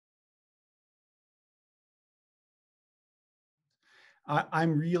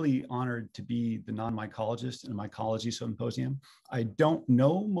I'm really honored to be the non-mycologist in a mycology symposium. I don't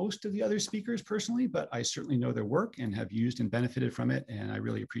know most of the other speakers personally, but I certainly know their work and have used and benefited from it, and I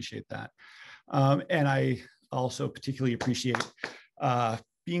really appreciate that. And I also particularly appreciate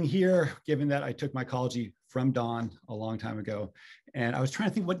being here, given that I took mycology from Don a long time ago. And I was trying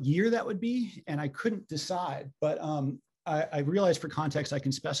to think what year that would be, and I couldn't decide, but I realized for context, I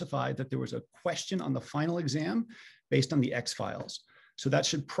can specify that there was a question on the final exam based on the X-Files. So that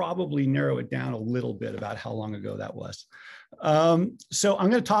should probably narrow it down a little bit about how long ago that was. So I'm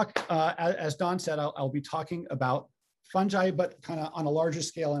going to talk, as Don said, I'll be talking about fungi, but kind of on a larger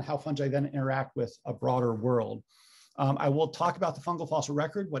scale and how fungi then interact with a broader world. I will talk about the fungal fossil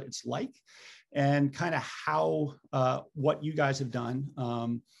record, what it's like, and kind of how what you guys have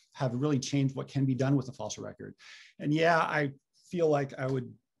done have really changed what can be done with the fossil record. And yeah, I feel like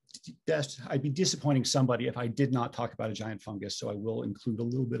I'd be disappointing somebody if I did not talk about a giant fungus. So I will include a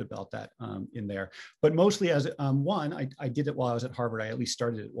little bit about that in there. But mostly as I did it while I was at Harvard. I at least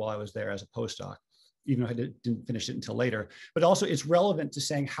started it while I was there as a postdoc, even though I didn't finish it until later. But also it's relevant to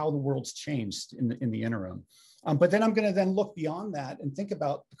saying how the world's changed in the interim. But then I'm going to then look beyond that and think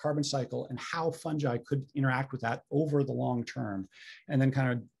about the carbon cycle and how fungi could interact with that over the long term, and then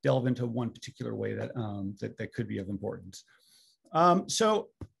kind of delve into one particular way that that could be of importance. So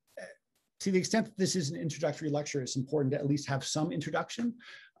to the extent that this is an introductory lecture, it's important to at least have some introduction.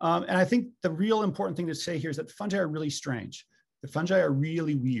 And I think the real important thing to say here is that fungi are really strange. The fungi are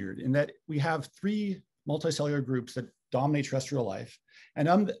really weird in that we have 3 multicellular groups that dominate terrestrial life. And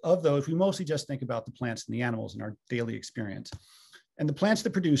of those, we mostly just think about the plants and the animals in our daily experience. And the plants are the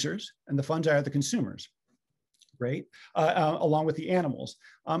producers and the fungi are the consumers, right? Along with the animals.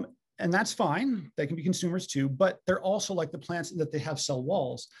 And that's fine, they can be consumers too, but they're also like the plants in that they have cell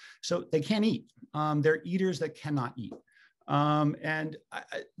walls, so they can't eat. They're eaters that cannot eat.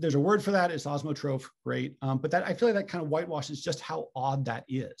 There's a word for that, it's osmotroph, great. But that I feel like that kind of whitewashes just how odd that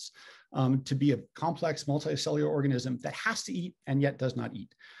is, to be a complex multicellular organism that has to eat and yet does not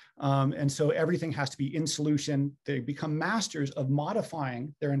eat. And so everything has to be in solution. They become masters of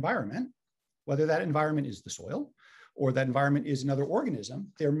modifying their environment, whether that environment is the soil or that environment is another organism.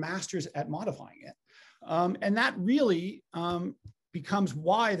 They're masters at modifying it. And that really becomes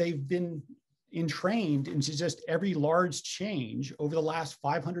why they've been entrained into just every large change over the last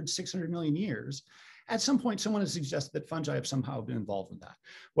 500, 600 million years. At some point, someone has suggested that fungi have somehow been involved with that.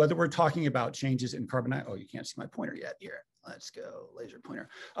 Whether we're talking about changes in carbon dioxide, oh, you can't see my pointer yet here. Let's go, laser pointer.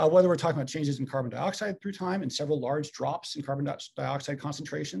 Whether we're talking about changes in carbon dioxide through time and several large drops in carbon dioxide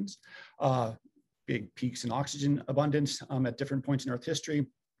concentrations, big peaks in oxygen abundance at different points in Earth history,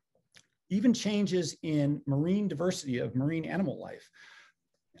 even changes in marine diversity of marine animal life.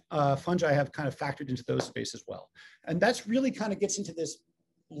 Fungi have kind of factored into those spaces as well. And that's really kind of gets into this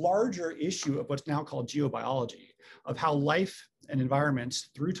larger issue of what's now called geobiology, of how life and environments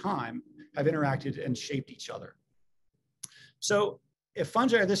through time have interacted and shaped each other. So if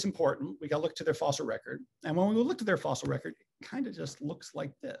fungi are this important, we got to look to their fossil record. And when we look to their fossil record, it kind of just looks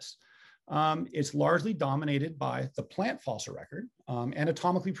like this. It's largely dominated by the plant fossil record.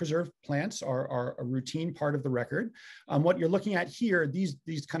 Anatomically preserved plants are a routine part of the record. What you're looking at here, these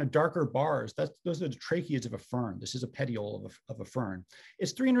kind of darker bars, those are the tracheads of a fern. This is a petiole of a fern.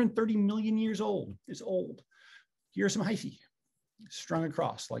 It's 330 million years old. It's old. Here are some hyphae strung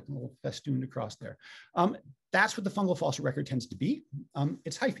across, like a little festooned across there. That's what the fungal fossil record tends to be.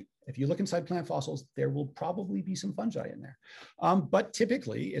 It's hyphae. If you look inside plant fossils, there will probably be some fungi in there. But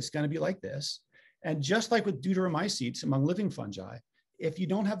typically, it's going to be like this. And just like with deuteromycetes among living fungi, if you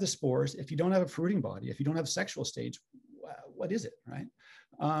don't have the spores, if you don't have a fruiting body, if you don't have a sexual stage, what is it, right?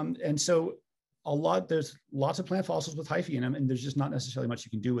 And so there's lots of plant fossils with hyphae in them, and there's just not necessarily much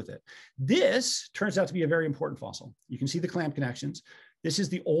you can do with it. This turns out to be a very important fossil. You can see the clamp connections. This is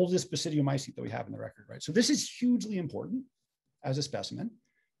the oldest basidiomycete that we have in the record, right? So this is hugely important as a specimen.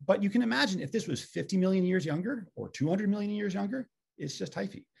 But you can imagine if this was 50 million years younger or 200 million years younger, it's just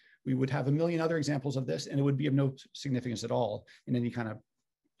hyphae. We would have a million other examples of this, and it would be of no significance at all in any kind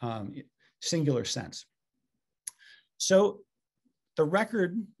of singular sense. So the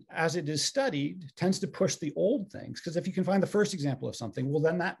record, as it is studied, tends to push the old things, because if you can find the first example of something, well,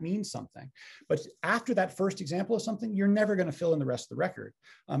 then that means something. But after that first example of something, you're never going to fill in the rest of the record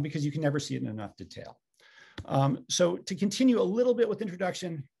because you can never see it in enough detail. So to continue a little bit with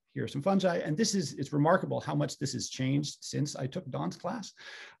introduction, here are some fungi, and it's remarkable how much this has changed since I took Don's class,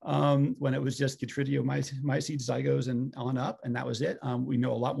 when it was just Chytridiomycete, zygos, and on up, and that was it. We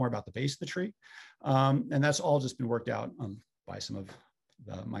know a lot more about the base of the tree, and that's all just been worked out by some of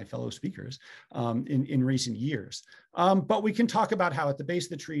my fellow speakers in recent years. But we can talk about how at the base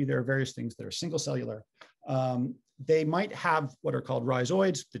of the tree, there are various things that are single cellular. They might have what are called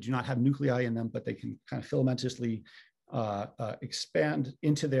rhizoids that do not have nuclei in them, but they can kind of filamentously expand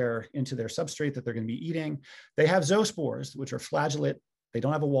into their substrate that they're going to be eating. They have zoospores, which are flagellate. They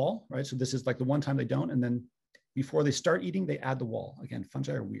don't have a wall, right? So this is like the one time they don't, and then before they start eating, they add the wall. Again,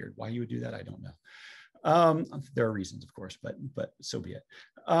 fungi are weird. Why you would do that, I don't know. There are reasons, of course, but so be it.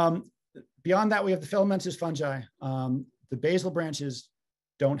 Beyond that, we have the filamentous fungi. The basal branches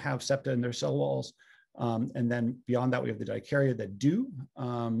don't have septa in their cell walls. And then beyond that, we have the dicaria that do,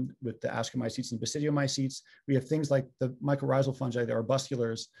 with the ascomycetes and basidiomycetes. We have things like the mycorrhizal fungi, the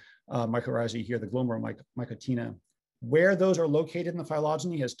arbusculars, mycorrhizae here, the glomeromycotina. Where those are located in the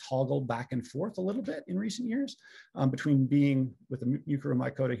phylogeny has toggled back and forth a little bit in recent years, between being with the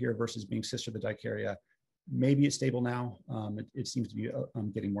mucoromycota here versus being sister the dicaria. Maybe it's stable now. It seems to be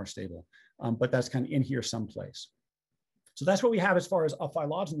getting more stable, but that's kind of in here someplace. So that's what we have as far as a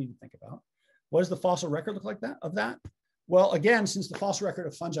phylogeny to think about. What does the fossil record look like of that? Well, again, since the fossil record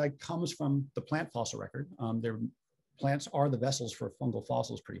of fungi comes from the plant fossil record, their plants are the vessels for fungal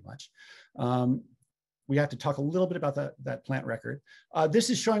fossils pretty much. We have to talk a little bit about that plant record. This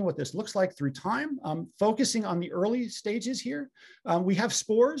is showing what this looks like through time, focusing on the early stages here. We have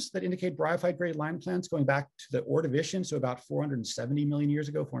spores that indicate bryophyte grade lime plants going back to the Ordovician, so about 470 million years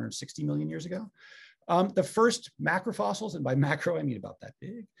ago, 460 million years ago. The first macrofossils, and by macro, I mean about that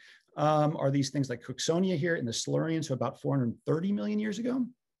big, are these things like Cooksonia here in the Silurian, so about 430 million years ago.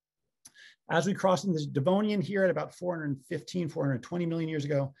 As we cross into the Devonian here at about 415, 420 million years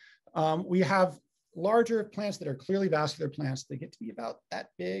ago, we have larger plants that are clearly vascular plants. They get to be about that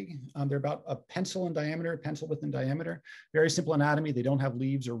big. They're about a pencil in diameter, pencil width in diameter. Very simple anatomy. They don't have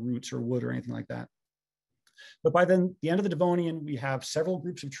leaves or roots or wood or anything like that. But by then, the end of the Devonian, we have several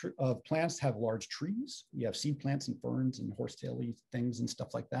groups of plants that have large trees. We have seed plants and ferns and horsetail-y things and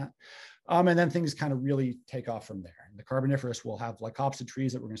stuff like that. And then things kind of really take off from there. In the Carboniferous, we'll have lycopsid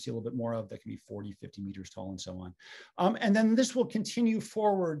trees that we're going to see a little bit more of that can be 40, 50 meters tall and so on. And then this will continue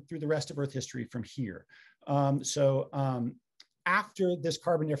forward through the rest of Earth history from here. After this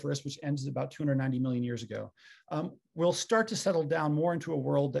Carboniferous, which ends about 290 million years ago, we'll start to settle down more into a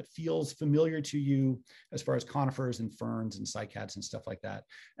world that feels familiar to you as far as conifers and ferns and cycads and stuff like that.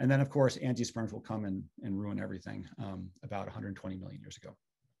 And then, of course, angiosperms will come and ruin everything about 120 million years ago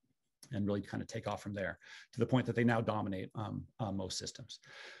and really kind of take off from there to the point that they now dominate most systems.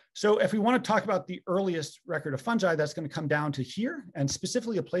 So if we want to talk about the earliest record of fungi, that's going to come down to here, and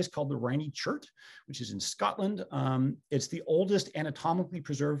specifically a place called the Rhynie Chert, which is in Scotland. It's the oldest anatomically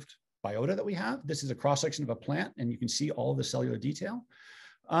preserved biota that we have. This is a cross-section of a plant, and you can see all of the cellular detail.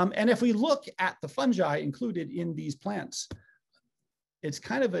 And if we look at the fungi included in these plants, it's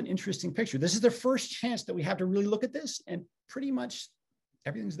kind of an interesting picture. This is the first chance that we have to really look at this, and pretty much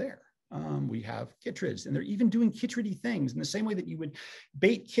everything's there. We have chytrids, and they're even doing chytridy things in the same way that you would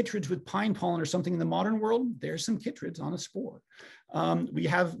bait chytrids with pine pollen or something in the modern world. There's some chytrids on a spore. We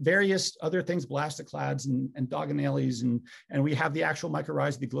have various other things, blastoclads and dogonales, and we have the actual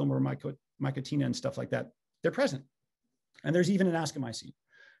mycorrhizae, the glomeromycotina and stuff like that. They're present. And there's even an ascomycete.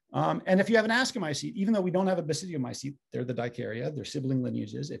 And if you have an ascomycete, even though we don't have a basidiomycete, they're the dicaria, they're sibling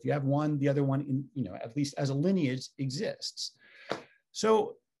lineages. If you have one, the other one, at least as a lineage exists.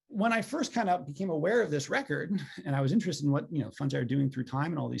 So when I first kind of became aware of this record, and I was interested in what fungi are doing through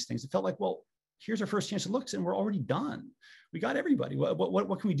time and all these things, it felt like, well, here's our first chance to look, and we're already done. We got everybody.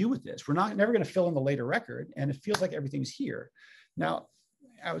 What can we do with this? We're never going to fill in the later record, and it feels like everything's here. Now,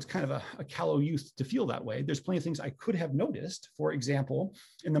 I was kind of a callow youth to feel that way. There's plenty of things I could have noticed. For example,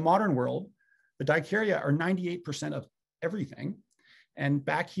 in the modern world, the dicaria are 98% of everything, and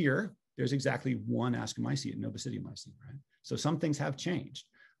back here, there's exactly one ascomycete, no basidiomycete, right? So some things have changed.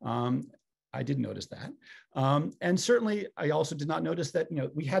 I did notice that. And certainly I also did not notice that,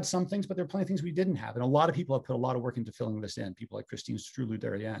 we had some things, but there are plenty of things we didn't have. And a lot of people have put a lot of work into filling this in. People like Christine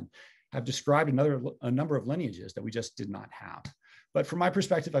Strulu-Darien have described a number of lineages that we just did not have. But from my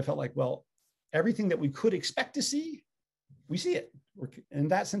perspective, I felt like, well, everything that we could expect to see, we see it. In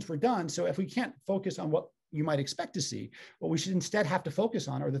that sense, we're done. So if we can't focus on what you might expect to see, what we should instead have to focus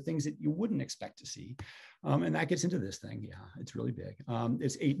on are the things that you wouldn't expect to see. And that gets into this thing. Yeah, it's really big.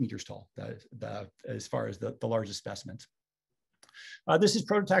 It's 8 meters tall, as far as the largest specimens. This is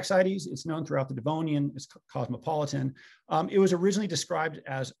Prototaxides. It's known throughout the Devonian. It's cosmopolitan. It was originally described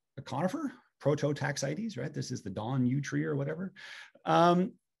as a conifer, Prototaxides, right? This is the dawn yew tree or whatever.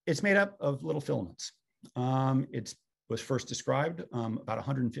 It's made up of little filaments. It's was first described about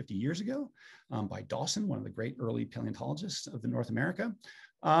 150 years ago by Dawson, one of the great early paleontologists of North America.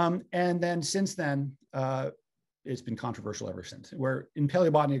 And then since then, it's been controversial ever since, where in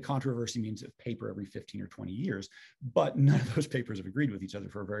paleobotany, a controversy means a paper every 15 or 20 years, but none of those papers have agreed with each other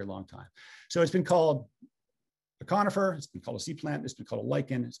for a very long time. So it's been called a conifer, it's been called a sea plant, it's been called a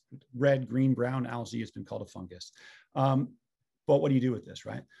lichen, it's red, green, brown algae, it's been called a fungus. But what do you do with this,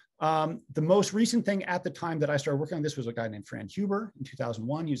 right? The most recent thing at the time that I started working on this was a guy named Fran Huber in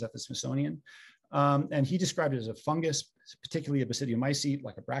 2001. He was at the Smithsonian. And he described it as a fungus, particularly a basidiomycete,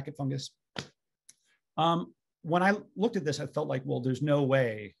 like a bracket fungus. When I looked at this, I felt like, well, there's no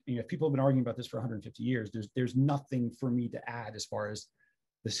way, if people have been arguing about this for 150 years, there's nothing for me to add as far as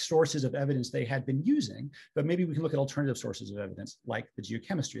the sources of evidence they had been using, but maybe we can look at alternative sources of evidence, like the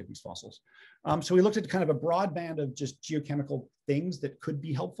geochemistry of these fossils. So we looked at kind of a broad band of just geochemical things that could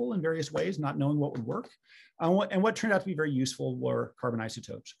be helpful in various ways, not knowing what would work. And what turned out to be very useful were carbon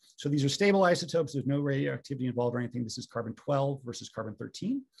isotopes. So these are stable isotopes. There's no radioactivity involved or anything. This is carbon-12 versus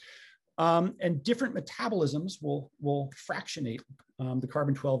carbon-13. And different metabolisms will fractionate the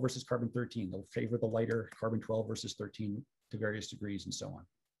carbon-12 versus carbon-13. They'll favor the lighter carbon-12 versus 13 to various degrees and so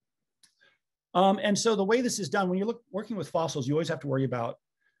on. And so the way this is done, when you're working with fossils, you always have to worry about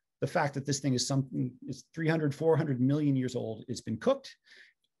the fact that this thing is 300, 400 million years old. It's been cooked.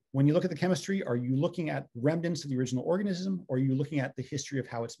 When you look at the chemistry, are you looking at remnants of the original organism, or are you looking at the history of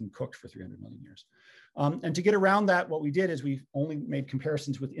how it's been cooked for 300 million years? And to get around that, what we did is we only made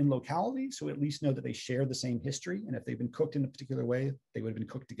comparisons within locality, so we at least know that they share the same history. And if they've been cooked in a particular way, they would have been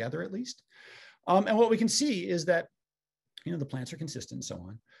cooked together at least. And what we can see is that the plants are consistent and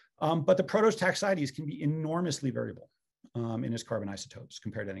so on. But the Prototaxides can be enormously variable in its carbon isotopes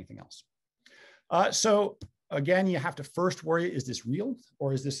compared to anything else. So again, you have to first worry, is this real,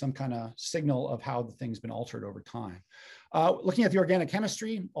 or is this some kind of signal of how the thing's been altered over time? Looking at the organic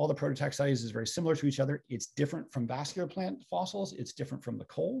chemistry, all the Prototaxides is very similar to each other. It's different from vascular plant fossils. It's different from the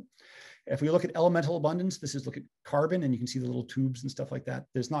coal. If we look at elemental abundance, look at carbon, and you can see the little tubes and stuff like that.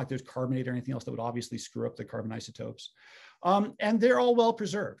 There's not like there's carbonate or anything else that would obviously screw up the carbon isotopes. And they're all well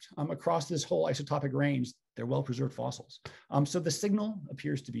preserved across this whole isotopic range. They're well preserved fossils. So the signal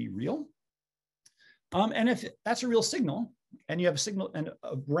appears to be real. And if that's a real signal, and you have a signal and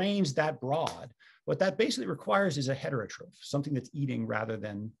a range that broad, what that basically requires is a heterotroph, something that's eating rather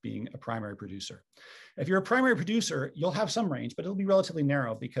than being a primary producer. If you're a primary producer, you'll have some range, but it'll be relatively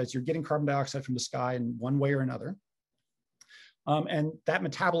narrow because you're getting carbon dioxide from the sky in one way or another. And that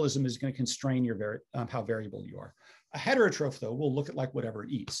metabolism is going to constrain your how variable you are. A heterotroph, though, will look at like whatever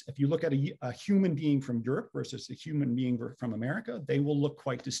it eats. If you look at a human being from Europe versus a human being from America, they will look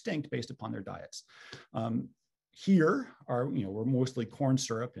quite distinct based upon their diets. Here are, we're mostly corn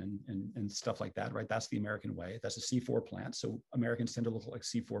syrup and stuff like that, right? That's the American way. That's a C4 plant. So Americans tend to look like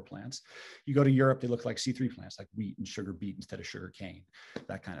C4 plants. You go to Europe, they look like C3 plants, like wheat and sugar beet instead of sugar cane,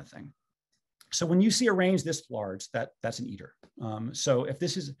 that kind of thing. So when you see a range this large, that's an eater. So if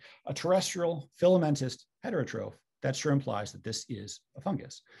this is a terrestrial filamentous heterotroph, that sure implies that this is a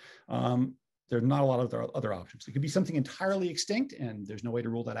fungus. There's not a lot of other options. It could be something entirely extinct, and there's no way to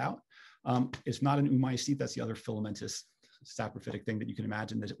rule that out. It's not an oomycete. That's the other filamentous saprophytic thing that you can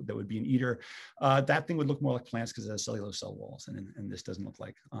imagine that would be an eater. That thing would look more like plants because it has cellulose cell walls, and this doesn't look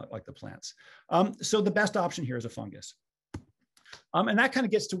like the plants. So the best option here is a fungus. And that kind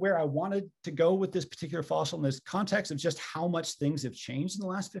of gets to where I wanted to go with this particular fossil in this context of just how much things have changed in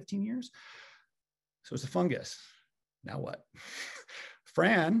the last 15 years. So it's a fungus. Now what?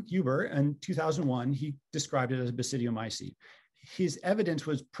 Fran Huber in 2001, he described it as a basidiomycete. His evidence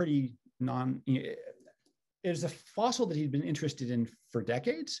was pretty it was a fossil that he'd been interested in for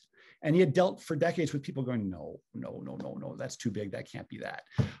decades. And he had dealt for decades with people going, no, that's too big. That can't be that.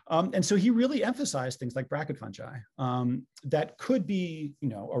 And so he really emphasized things like bracket fungi that could be,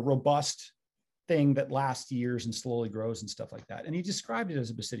 a robust thing that lasts years and slowly grows and stuff like that. And he described it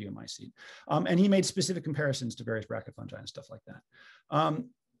as a basidiomycete. And he made specific comparisons to various bracket fungi and stuff like that.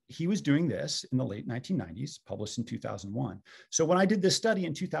 He was doing this in the late 1990s, published in 2001. So when I did this study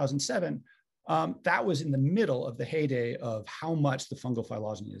in 2007, that was in the middle of the heyday of how much the fungal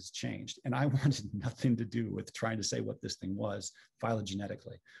phylogeny has changed. And I wanted nothing to do with trying to say what this thing was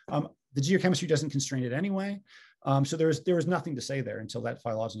phylogenetically. The geochemistry doesn't constrain it anyway. So there was nothing to say there until that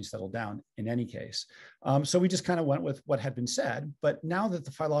phylogeny settled down in any case. So we just kind of went with what had been said. But now that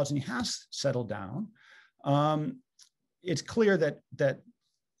the phylogeny has settled down, it's clear that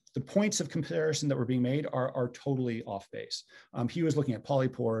the points of comparison that were being made are totally off base. He was looking at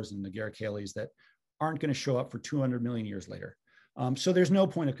polypores and agaricales that aren't going to show up for 200 million years later. So there's no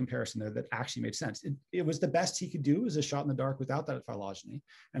point of comparison there that actually made sense. It was the best he could do as a shot in the dark without that phylogeny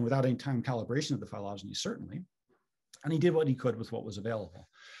and without any time calibration of the phylogeny, certainly. And he did what he could with what was available.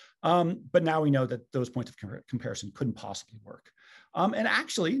 But now we know that those points of comparison couldn't possibly work. And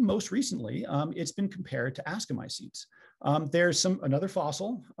actually, most recently, it's been compared to Ascomycetes. There's another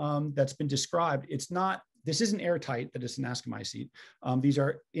fossil that's been described. This isn't airtight that it's an Ascomycete. These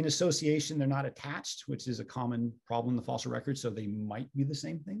are in association, they're not attached, which is a common problem in the fossil record. So they might be the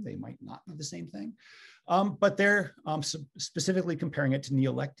same thing, they might not be the same thing. But they're specifically comparing it to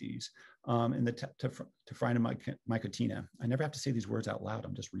Neolectes in the Tephrinomycotina. I never have to say these words out loud,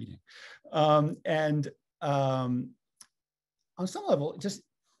 I'm just reading. On some level, just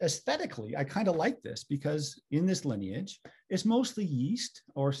aesthetically, I kind of like this because in this lineage, it's mostly yeast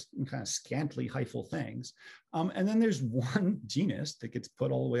or kind of scantily hyphal things. And then there's one genus that gets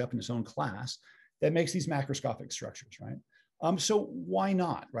put all the way up in its own class that makes these macroscopic structures, right? So why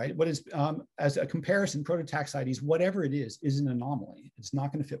not, right? What is, as a comparison, Prototaxides, whatever it is an anomaly. It's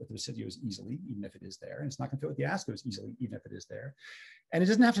not going to fit with the Basidios easily, even if it is there. And it's not going to fit with the Ascos easily, even if it is there. And it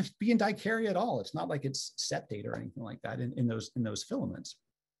doesn't have to be in dikarya at all. It's not like it's septate or anything like that in those filaments.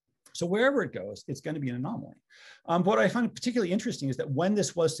 So wherever it goes, it's going to be an anomaly. What I find particularly interesting is that when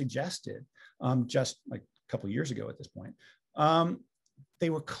this was suggested, just like a couple of years ago at this point, they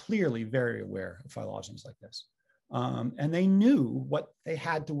were clearly very aware of phylogenies like this. And they knew what they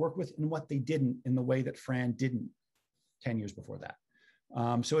had to work with and what they didn't in the way that Fran didn't 10 years before that.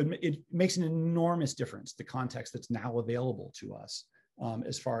 So it makes an enormous difference, the context that's now available to us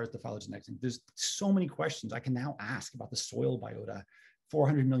as far as the phylogenetic thing. There's so many questions I can now ask about the soil biota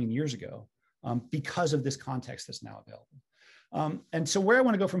 400 million years ago because of this context that's now available. And so where I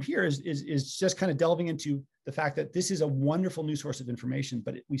want to go from here is just kind of delving into the fact that this is a wonderful new source of information,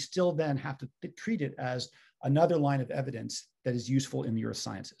 but we still then have to treat it as another line of evidence that is useful in the earth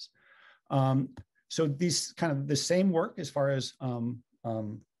sciences. So these kind of the same work as far as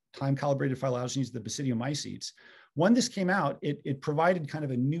time-calibrated phylogenies, the Basidiomycetes, when this came out, it provided kind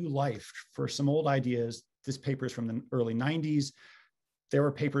of a new life for some old ideas. This paper is from the early 90s. There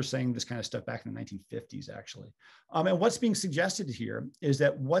were papers saying this kind of stuff back in the 1950s, actually. And what's being suggested here is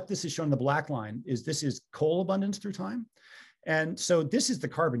that what this is shown in the black line is this is coal abundance through time. And so this is the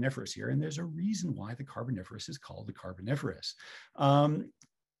Carboniferous here, and there's a reason why the Carboniferous is called the Carboniferous.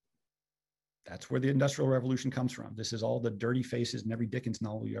 That's where the Industrial Revolution comes from. This is all the dirty faces in every Dickens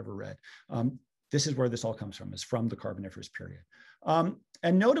novel you ever read. This is where this all comes from, is from the Carboniferous period.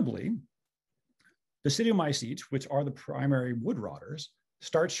 And notably, Basidiomycetes, which are the primary wood rotters,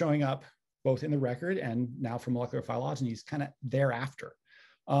 start showing up both in the record and now for molecular phylogenies kind of thereafter.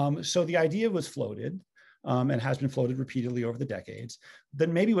 So the idea was floated and has been floated repeatedly over the decades, that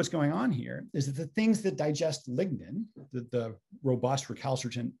maybe what's going on here is that the things that digest lignin, the robust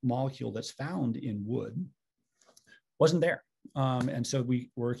recalcitrant molecule that's found in wood, wasn't there. And so we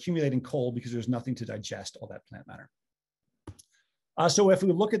were accumulating coal because there's nothing to digest all that plant matter. So if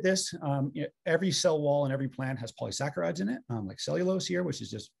we look at this, every cell wall in every plant has polysaccharides in it, like cellulose here, which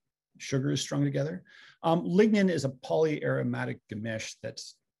is just sugars strung together. Lignin is a polyaromatic gemisch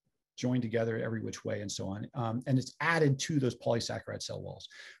that's joined together every which way and so on. And it's added to those polysaccharide cell walls.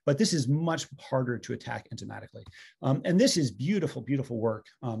 But this is much harder to attack enzymatically. And this is beautiful, beautiful work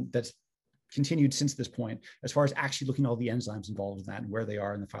that's continued since this point, as far as actually looking at all the enzymes involved in that and where they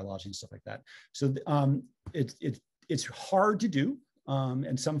are in the phylogeny and stuff like that. So it's hard to do,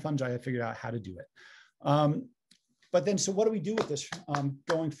 and some fungi have figured out how to do it. But then, so what do we do with this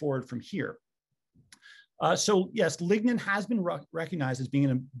going forward from here? So yes, lignin has been recognized as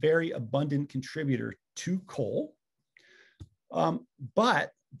being a very abundant contributor to coal.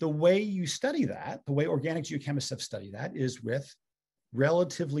 But the way you study that, the way organic geochemists have studied that, is with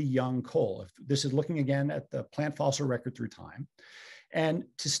relatively young coal. If this is looking again at the plant fossil record through time. And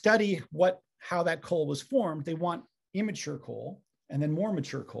to study how that coal was formed, they want immature coal and then more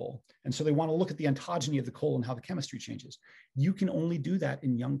mature coal. And so they want to look at the ontogeny of the coal and how the chemistry changes. You can only do that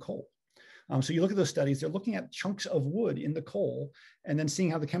in young coal. So you look at those studies, they're looking at chunks of wood in the coal and then seeing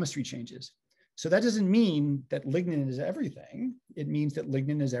how the chemistry changes. So that doesn't mean that lignin is everything. It means that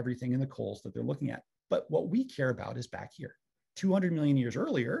lignin is everything in the coals that they're looking at. But what we care about is back here, 200 million years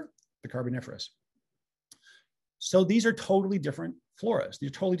earlier, the Carboniferous. So these are totally different floras. These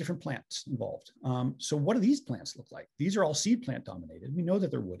are totally different plants involved. So what do these plants look like? These are all seed plant dominated. We know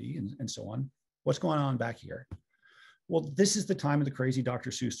that they're woody and so on. What's going on back here? Well, this is the time of the crazy Dr.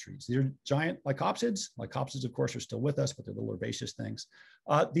 Seuss trees. These are giant lycopsids. Lycopsids, of course, are still with us, but they're little herbaceous things.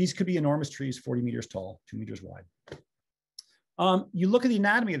 These could be enormous trees, 40 meters tall, 2 meters wide. You look at the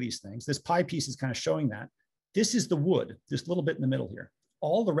anatomy of these things. This pie piece is kind of showing that. This is the wood, this little bit in the middle here.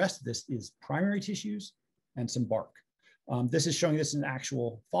 All the rest of this is primary tissues and some bark. This is showing this in an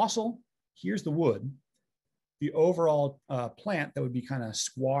actual fossil. Here's the wood. The overall plant that would be kind of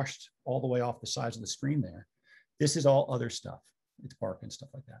squashed all the way off the sides of the screen there. This is all other stuff. It's bark and stuff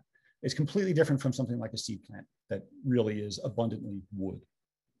like that. It's completely different from something like a seed plant that really is abundantly wood.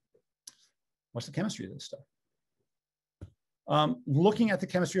 What's the chemistry of this stuff? Looking at the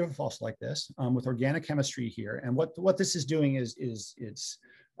chemistry of a fossil like this with organic chemistry here, and what this is doing is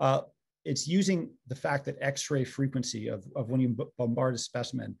it's using the fact that X-ray frequency of when you bombard a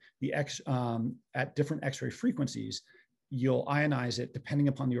specimen, at different X-ray frequencies, you'll ionize it depending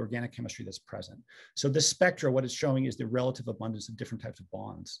upon the organic chemistry that's present. So this spectra, what it's showing is the relative abundance of different types of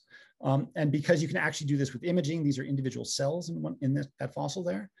bonds. And because you can actually do this with imaging, these are individual cells in that fossil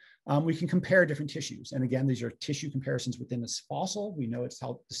there, we can compare different tissues. And again, these are tissue comparisons within this fossil. We know it's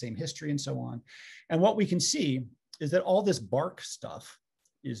the same history and so on. And what we can see is that all this bark stuff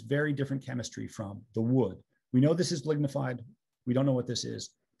is very different chemistry from the wood. We know this is lignified. We don't know what this is.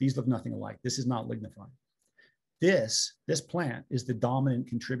 These look nothing alike. This is not lignified. This plant is the dominant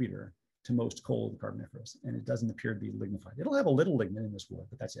contributor to most coal of the Carboniferous, and it doesn't appear to be lignified. It'll have a little lignin in this wood,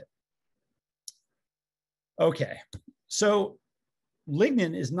 but that's it. Okay, so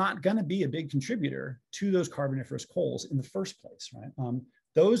lignin is not going to be a big contributor to those Carboniferous coals in the first place, right?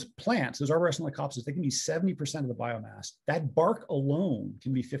 Those plants, those arborescent lycopsis, they can be 70% of the biomass. That bark alone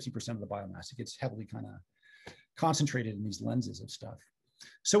can be 50% of the biomass. It gets heavily kind of concentrated in these lenses of stuff.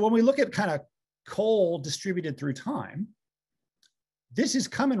 So when we look at kind of coal distributed through time, this is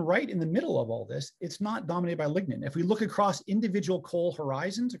coming right in the middle of all this. It's not dominated by lignin. If we look across individual coal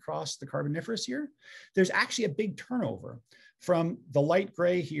horizons across the Carboniferous here, there's actually a big turnover. From the light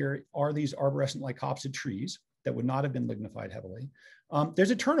gray here are these arborescent lycopsid trees that would not have been lignified heavily.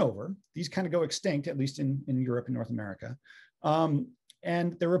 There's a turnover. These kind of go extinct, at least in Europe and North America.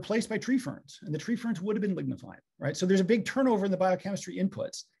 And they're replaced by tree ferns, and the tree ferns would have been lignified, right? So there's a big turnover in the biochemistry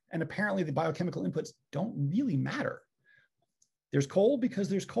inputs, and apparently the biochemical inputs don't really matter. There's coal because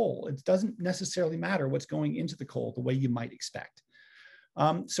there's coal. It doesn't necessarily matter what's going into the coal the way you might expect.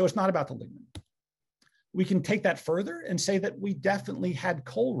 So it's not about the lignin. We can take that further and say that we definitely had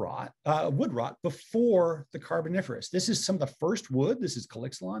coal rot, wood rot before the Carboniferous. This is some of the first wood. This is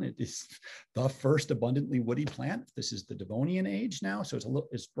Calixylon. It is the first abundantly woody plant. This is the Devonian age now, so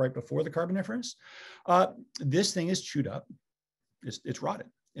it's right before the Carboniferous. This thing is chewed up. It's rotted.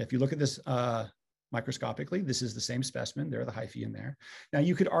 If you look at this microscopically, this is the same specimen. There are the hyphae in there. Now,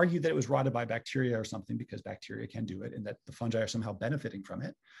 you could argue that it was rotted by bacteria or something because bacteria can do it and that the fungi are somehow benefiting from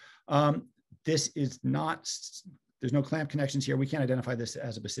it. This is not, there's no clamp connections here. We can't identify this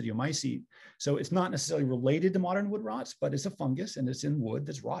as a basidiomycete. So it's not necessarily related to modern wood rots, but it's a fungus and it's in wood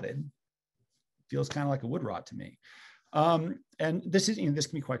that's rotted. Feels kind of like a wood rot to me. And this can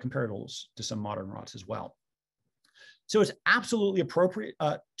be quite comparable to some modern rots as well. So it's absolutely appropriate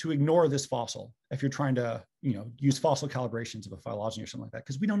to ignore this fossil if you're trying to, use fossil calibrations of a phylogeny or something like that,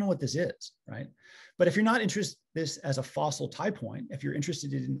 because we don't know what this is, right? But if you're not interested in this as a fossil tie point, if you're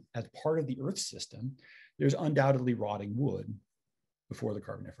interested in as part of the Earth system, there's undoubtedly rotting wood before the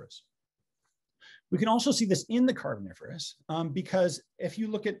Carboniferous. We can also see this in the Carboniferous because if you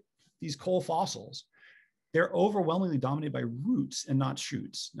look at these coal fossils, they're overwhelmingly dominated by roots and not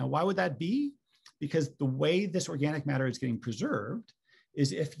shoots. Now, why would that be? Because the way this organic matter is getting preserved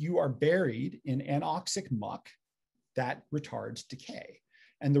is if you are buried in anoxic muck, that retards decay.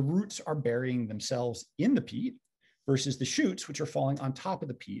 And the roots are burying themselves in the peat versus the shoots, which are falling on top of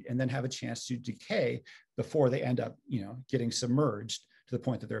the peat and then have a chance to decay before they end up, getting submerged to the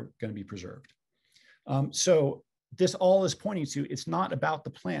point that they're going to be preserved. So this all is pointing to, it's not about the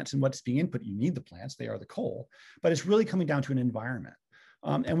plants and what's being input. You need the plants, they are the coal, but it's really coming down to an environment.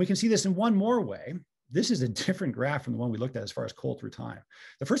 And we can see this in one more way. This is a different graph from the one we looked at as far as coal through time.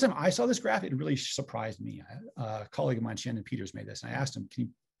 The first time I saw this graph, it really surprised me. A colleague of mine, Shannon Peters, made this, and I asked him, can you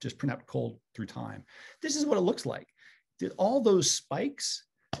just print out coal through time? This is what it looks like. All those spikes,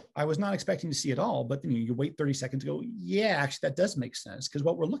 I was not expecting to see it all, but then you wait 30 seconds to go, yeah, actually that does make sense, because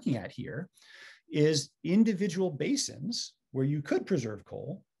what we're looking at here is individual basins where you could preserve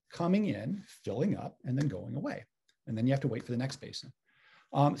coal coming in, filling up, and then going away. And then you have to wait for the next basin.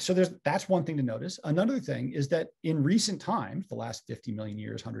 So that's one thing to notice. Another thing is that in recent times, the last 50 million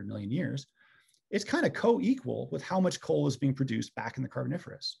years, 100 million years, it's kind of co-equal with how much coal is being produced back in the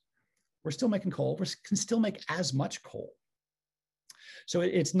Carboniferous. We're still making coal. We can still make as much coal. So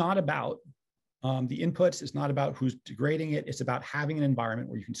it's not about the inputs. It's not about who's degrading it. It's about having an environment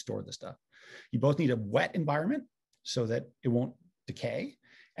where you can store the stuff. You both need a wet environment so that it won't decay.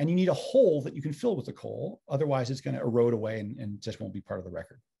 And you need a hole that you can fill with the coal. Otherwise, it's going to erode away and just won't be part of the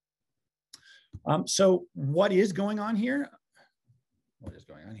record. So what is going on here? What is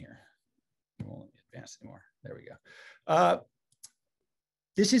going on here? It won't advance anymore. There we go.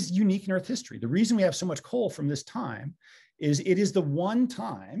 This is unique in Earth history. The reason we have so much coal from this time is it is the one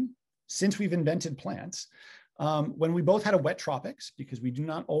time since we've invented plants when we both had a wet tropics, because we do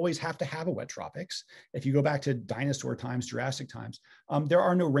not always have to have a wet tropics. If you go back to dinosaur times, Jurassic times, there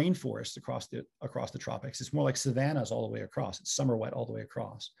are no rainforests across the tropics. It's more like savannas all the way across. It's summer wet all the way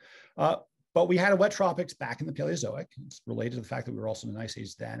across. But we had a wet tropics back in the Paleozoic. It's related to the fact that we were also in an ice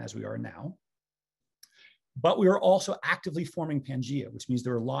age then as we are now. But we were also actively forming Pangea, which means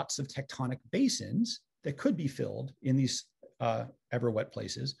there are lots of tectonic basins that could be filled in these ever wet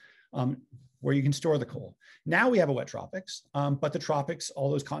places where you can store the coal. Now we have a wet tropics, but the tropics, all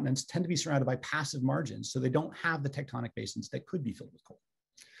those continents tend to be surrounded by passive margins, so they don't have the tectonic basins that could be filled with coal.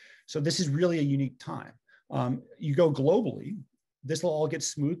 So this is really a unique time. You go globally, this will all get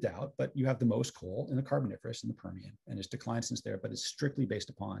smoothed out, but you have the most coal in the Carboniferous and the Permian, and it's declined since there, but it's strictly based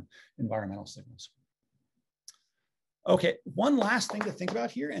upon environmental signals. Okay, one last thing to think about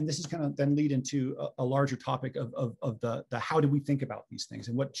here, and this is going to then lead into a larger topic of the how do we think about these things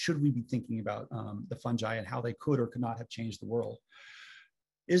and what should we be thinking about the fungi and how they could or could not have changed the world,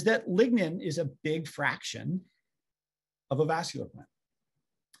 is that lignin is a big fraction of a vascular plant.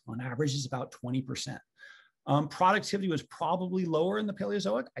 On average, it's about 20%. Productivity was probably lower in the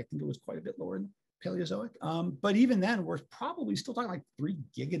Paleozoic. I think it was quite a bit lower in the Paleozoic. But even then, we're probably still talking like 3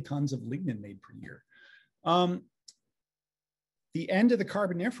 gigatons of lignin made per year. The end of the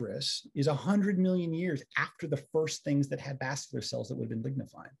Carboniferous is 100 million years after the first things that had vascular cells that would have been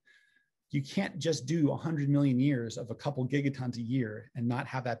lignifying. You can't just do 100 million years of a couple gigatons a year and not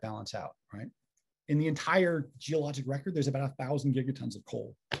have that balance out, right? In the entire geologic record, there's about 1,000 gigatons of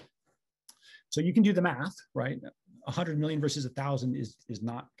coal. So you can do the math, right? 100 million versus 1,000 is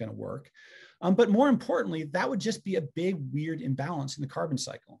not going to work. But more importantly, that would just be a big, weird imbalance in the carbon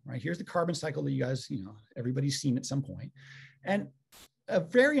cycle, right? Here's the carbon cycle that you guys, everybody's seen at some point. And a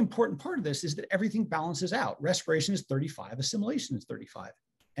very important part of this is that everything balances out. Respiration is 35, assimilation is 35,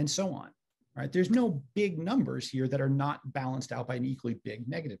 and so on, right? There's no big numbers here that are not balanced out by an equally big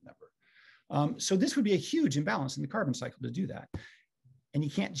negative number. So this would be a huge imbalance in the carbon cycle to do that. And you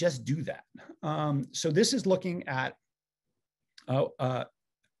can't just do that. So this is looking at an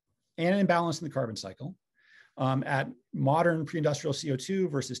imbalance in the carbon cycle at modern pre-industrial CO2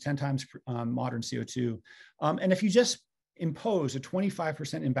 versus 10 times modern CO2. And if you just impose a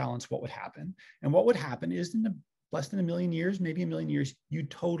 25% imbalance, what would happen? And what would happen is in less than a million years, maybe a million years, you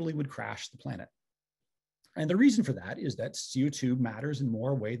totally would crash the planet. And the reason for that is that CO2 matters in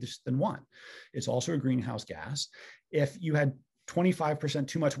more ways than one. It's also a greenhouse gas. If you had 25%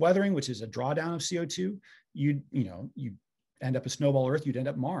 too much weathering, which is a drawdown of CO2, you'd end up a snowball Earth, you'd end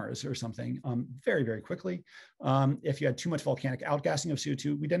up Mars or something very, very quickly. If you had too much volcanic outgassing of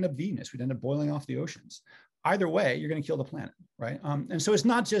CO2, we'd end up Venus, we'd end up boiling off the oceans. Either way, you're going to kill the planet, right? And so it's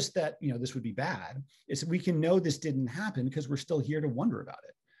not just that this would be bad. It's we can know this didn't happen because we're still here to wonder about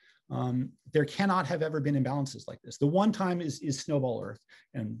it. There cannot have ever been imbalances like this. The one time is snowball Earth,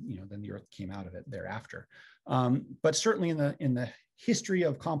 and then the Earth came out of it thereafter. But certainly in the history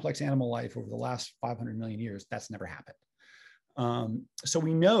of complex animal life over the last 500 million years, that's never happened. So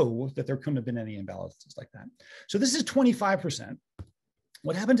we know that there couldn't have been any imbalances like that. So this is 25%.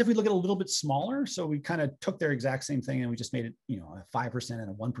 What happens if we look at a little bit smaller? So we kind of took their exact same thing and we just made it, a 5% and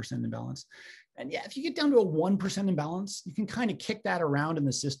a 1% imbalance. And yeah, if you get down to a 1% imbalance, you can kind of kick that around in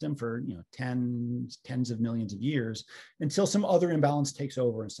the system for, tens of millions of years until some other imbalance takes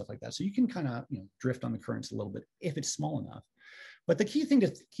over and stuff like that. So you can kind of, drift on the currents a little bit if it's small enough. But the key thing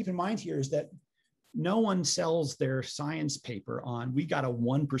to keep in mind here is that no one sells their science paper on, we got a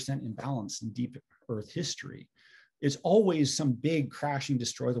 1% imbalance in deep Earth history. It's always some big crashing,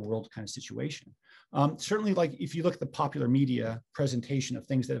 destroy the world kind of situation. Certainly, like if you look at the popular media presentation of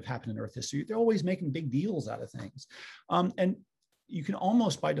things that have happened in Earth history, they're always making big deals out of things. And you can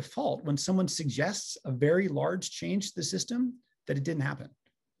almost by default, when someone suggests a very large change to the system, that it didn't happen.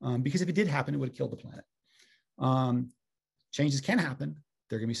 Because if it did happen, it would have killed the planet. Changes can happen.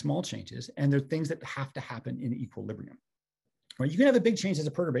 They're going to be small changes, and they're things that have to happen in equilibrium. Right? You can have a big change as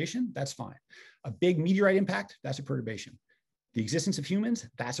a perturbation, that's fine. A big meteorite impact, that's a perturbation. The existence of humans,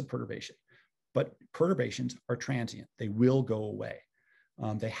 that's a perturbation. But perturbations are transient. They will go away.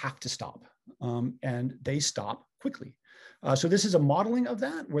 They have to stop, and they stop quickly. So this is a modeling of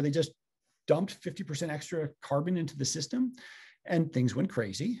that, where they just dumped 50% extra carbon into the system, and things went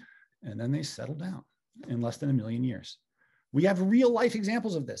crazy, and then they settled down in less than a million years. We have real life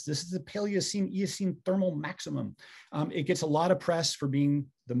examples of this. This is the Paleocene-Eocene thermal maximum. It gets a lot of press for being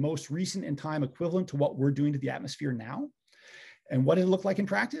the most recent in time equivalent to what we're doing to the atmosphere now. And what did it look like in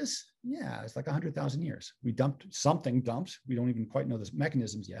practice? Yeah, it's like 100,000 years. We something dumped. We don't even quite know the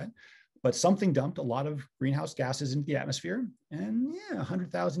mechanisms yet, but something dumped a lot of greenhouse gases into the atmosphere. And yeah,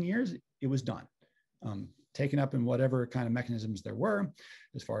 100,000 years, it was done. Taken up in whatever kind of mechanisms there were,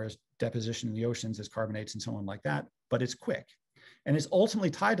 as far as deposition in the oceans as carbonates and so on like that, but it's quick. And it's ultimately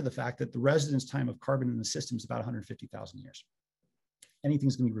tied to the fact that the residence time of carbon in the system is about 150,000 years.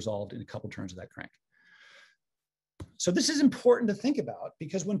 Anything's gonna be resolved in a couple turns of that crank. So this is important to think about,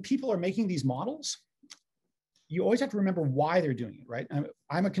 because when people are making these models, you always have to remember why they're doing it, right?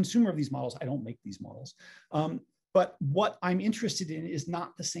 I'm a consumer of these models, I don't make these models. But what I'm interested in is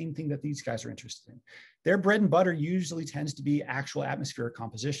not the same thing that these guys are interested in. Their bread and butter usually tends to be actual atmospheric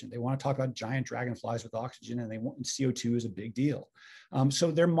composition. They want to talk about giant dragonflies with oxygen, and they want CO2 is a big deal.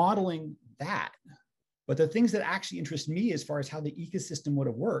 So they're modeling that. But the things that actually interest me as far as how the ecosystem would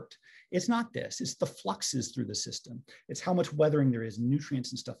have worked, it's not this, it's the fluxes through the system. It's how much weathering there is,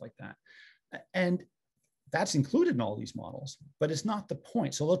 nutrients and stuff like that. And that's included in all these models, but it's not the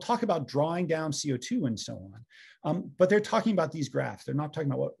point. So they'll talk about drawing down CO2 and so on, but they're talking about these graphs. They're not talking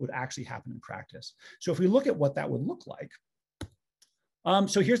about what would actually happen in practice. So if we look at what that would look like,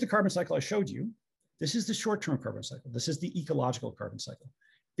 so here's the carbon cycle I showed you. This is the short-term carbon cycle. This is the ecological carbon cycle.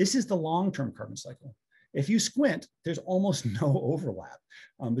 This is the long-term carbon cycle. If you squint, there's almost no overlap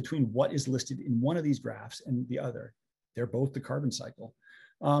between what is listed in one of these graphs and the other. They're both the carbon cycle.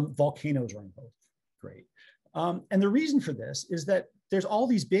 Volcanoes are in both. Great. And the reason for this is that there's all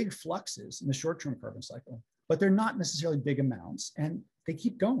these big fluxes in the short-term carbon cycle, but they're not necessarily big amounts, and they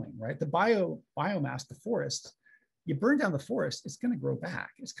keep going, right? The biomass, the forest, you burn down the forest, it's going to grow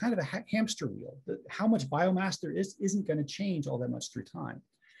back. It's kind of a hamster wheel. How much biomass there is isn't going to change all that much through time.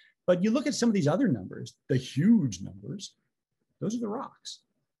 But you look at some of these other numbers, the huge numbers, those are the rocks.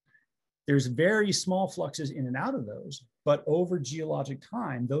 There's very small fluxes in and out of those, but over geologic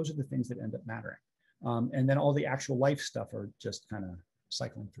time, those are the things that end up mattering. And then all the actual life stuff are just kind of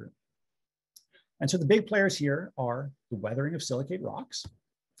cycling through. And so the big players here are the weathering of silicate rocks,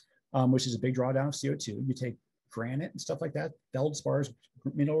 which is a big drawdown of CO2. You take granite and stuff like that, feldspars,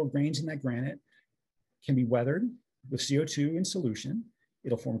 mineral grains in that granite can be weathered with CO2 in solution.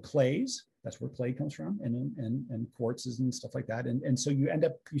 It'll form clays. That's where clay comes from, and quartzes and stuff like that. And so you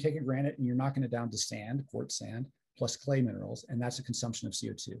take a granite and you're knocking it down to sand, quartz sand, plus clay minerals, and that's a consumption of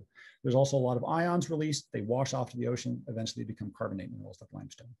CO2. There's also a lot of ions released. They wash off to the ocean, eventually become carbonate minerals like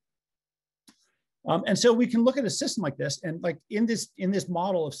limestone. And so we can look at a system like this, and like in this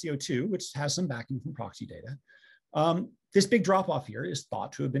model of CO2, which has some backing from proxy data, this big drop off here is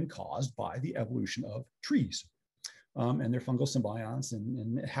thought to have been caused by the evolution of trees and their fungal symbionts,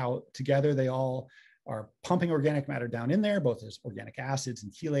 and how together they all are pumping organic matter down in there, both as organic acids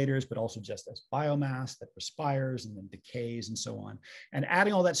and chelators, but also just as biomass that respires and then decays and so on. And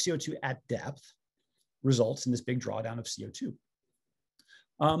adding all that CO2 at depth results in this big drawdown of CO2.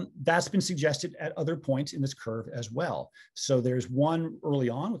 That's been suggested at other points in this curve as well. So there's one early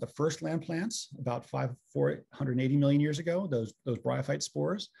on with the first land plants about 480 million years ago, those bryophyte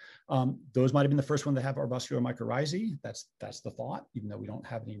spores. Those might've been the first one to have arbuscular mycorrhizae. That's the thought, even though we don't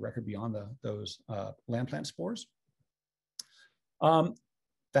have any record beyond those land plant spores.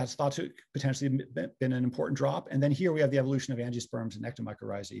 That's thought to potentially have been an important drop. And then here we have the evolution of angiosperms and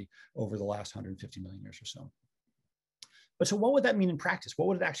ectomycorrhizae over the last 150 million years or so. But so what would that mean in practice? What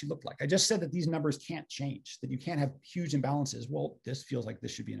would it actually look like? I just said that these numbers can't change, that you can't have huge imbalances. Well, this feels like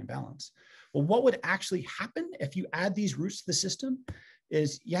this should be an imbalance. Well, what would actually happen if you add these roots to the system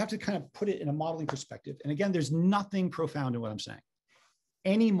is you have to kind of put it in a modeling perspective. And again, there's nothing profound in what I'm saying.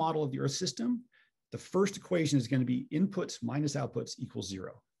 Any model of the Earth system, the first equation is going to be inputs minus outputs equals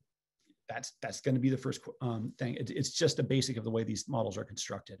 0. That's going to be the first thing. It's just a basic of the way these models are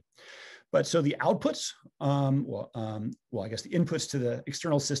constructed. But so the outputs, well, I guess the inputs to the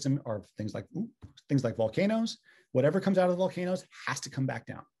external system are things like volcanoes. Whatever comes out of the volcanoes has to come back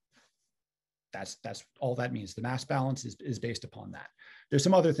down. That's all that means. The mass balance is based upon that. There's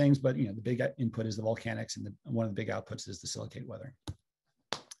some other things, but the big input is the volcanics, and one of the big outputs is the silicate weathering.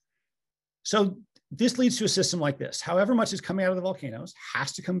 So this leads to a system like this. However much is coming out of the volcanoes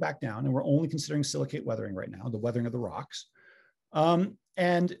has to come back down, and we're only considering silicate weathering right now, the weathering of the rocks.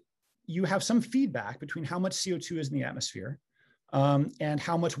 And you have some feedback between how much CO2 is in the atmosphere and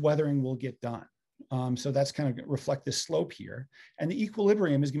how much weathering will get done. So that's kind of reflect this slope here. And the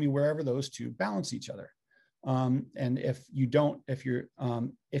equilibrium is going to be wherever those two balance each other. And if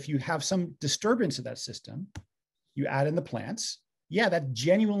you have some disturbance of that system, you add in the plants. Yeah, that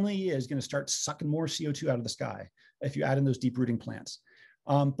genuinely is going to start sucking more CO2 out of the sky if you add in those deep rooting plants.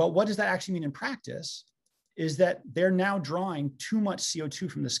 But what does that actually mean in practice is that they're now drawing too much CO2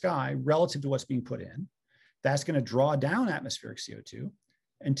 from the sky relative to what's being put in. That's going to draw down atmospheric CO2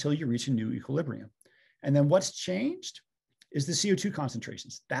 until you reach a new equilibrium. And then what's changed is the CO2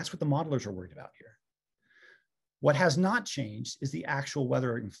 concentrations. That's what the modelers are worried about here. What has not changed is the actual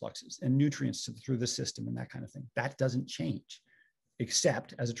weather influxes and nutrients through the system and that kind of thing. That doesn't change,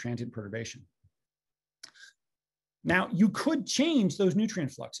 except as a transient perturbation. Now, you could change those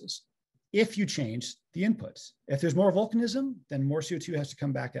nutrient fluxes if you change the inputs. If there's more volcanism, then more CO2 has to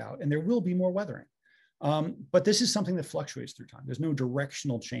come back out, and there will be more weathering. But this is something that fluctuates through time. There's no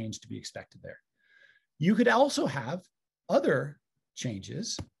directional change to be expected there. You could also have other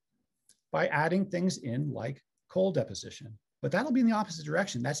changes by adding things in like coal deposition, but that'll be in the opposite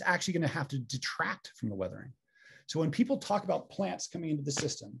direction. That's actually going to have to detract from the weathering. So when people talk about plants coming into the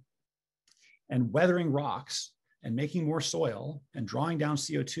system and weathering rocks and making more soil and drawing down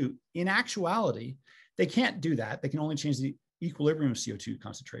CO2, in actuality, they can't do that. They can only change the equilibrium of CO2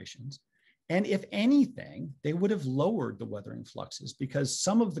 concentrations. And if anything, they would have lowered the weathering fluxes because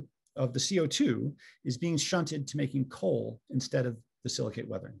some of the CO2 is being shunted to making coal instead of the silicate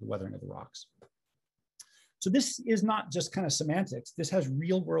weathering, the weathering of the rocks. So this is not just kind of semantics. This has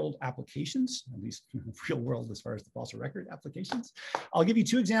real world applications, at least real world as far as the fossil record applications. I'll give you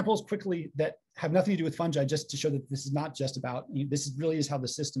two examples quickly that have nothing to do with fungi, just to show that this is not just about, this really is how the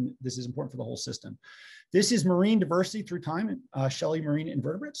system, this is important for the whole system. This is marine diversity through time, shelly marine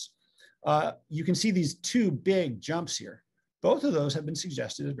invertebrates. You can see these two big jumps here. Both of those have been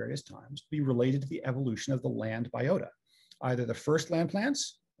suggested at various times to be related to the evolution of the land biota, either the first land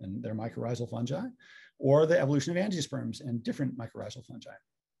plants and their mycorrhizal fungi, or the evolution of angiosperms and different mycorrhizal fungi.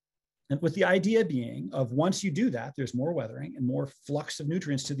 And with the idea being of once you do that, there's more weathering and more flux of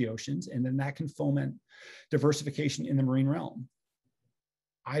nutrients to the oceans, and then that can foment diversification in the marine realm.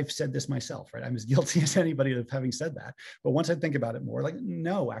 I've said this myself, right? I'm as guilty as anybody of having said that. But once I think about it more, like,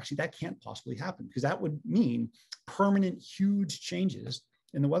 no, actually, that can't possibly happen because that would mean permanent, huge changes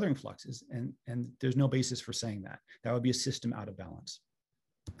in the weathering fluxes. And there's no basis for saying that. That would be a system out of balance.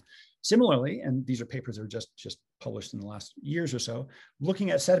 Similarly, and these are papers that are just published in the last years or so,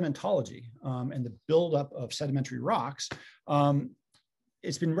 looking at sedimentology and the buildup of sedimentary rocks,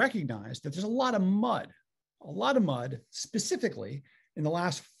 it's been recognized that there's a lot of mud specifically in the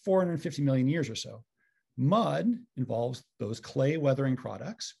last 450 million years or so. Mud involves those clay weathering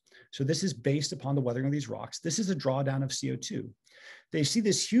products. So this is based upon the weathering of these rocks. This is a drawdown of CO2. They see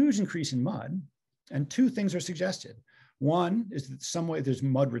this huge increase in mud, and two things are suggested. One is that some way there's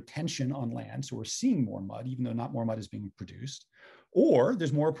mud retention on land, so we're seeing more mud, even though not more mud is being produced, or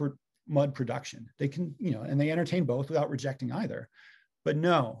there's more mud production. They can, and they entertain both without rejecting either. But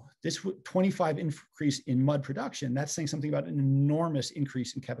no, this 25 increase in mud production, that's saying something about an enormous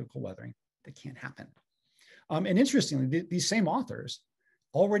increase in chemical weathering. That can't happen. And interestingly, these same authors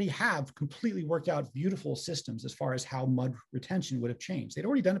already have completely worked out beautiful systems as far as how mud retention would have changed. They'd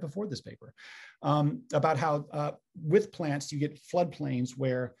already done it before this paper, about how with plants, you get floodplains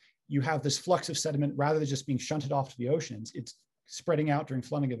where you have this flux of sediment rather than just being shunted off to the oceans. It's spreading out during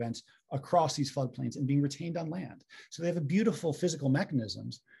flooding events across these floodplains and being retained on land. So they have a beautiful physical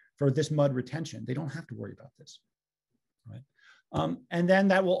mechanisms for this mud retention. They don't have to worry about this, right? And then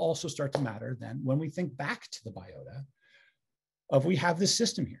that will also start to matter then when we think back to the biota of we have this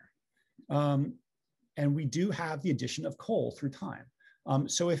system here. And we do have the addition of coal through time.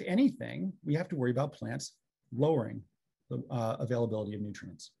 So if anything, we have to worry about plants lowering the availability of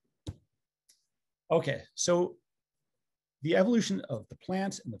nutrients. Okay, so the evolution of the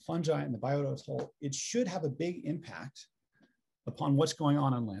plants and the fungi and the biota as a whole, it should have a big impact upon what's going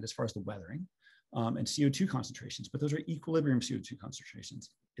on land as far as the weathering and CO2 concentrations, but those are equilibrium CO2 concentrations.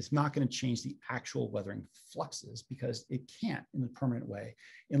 It's not going to change the actual weathering fluxes because it can't in a permanent way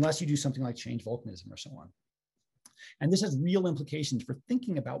unless you do something like change volcanism or so on. And this has real implications for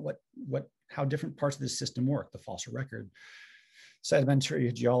thinking about how different parts of this system work, the fossil record,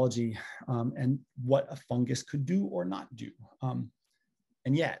 sedimentary geology, and what a fungus could do or not do.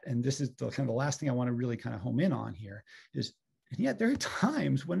 And this is kind of the last thing I want to really kind of home in on here is, and yet there are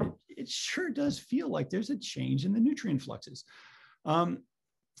times when it sure does feel like there's a change in the nutrient fluxes.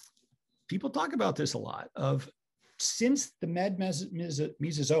 People talk about this a lot since the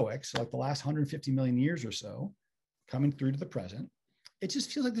Mesozoic, so like the last 150 million years or so, coming through to the present, it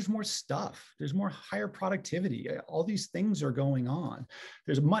just feels like there's more stuff. There's more higher productivity. All these things are going on.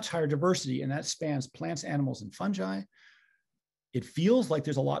 There's a much higher diversity, and that spans plants, animals, and fungi. It feels like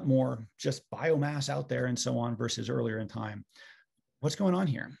there's a lot more just biomass out there and so on versus earlier in time. What's going on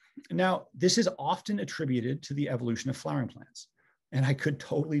here? Now, this is often attributed to the evolution of flowering plants. And I could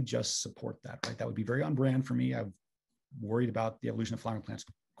totally just support that, right? That would be very on brand for me. I've worried about the evolution of flowering plants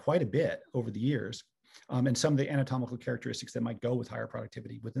quite a bit over the years, and some of the anatomical characteristics that might go with higher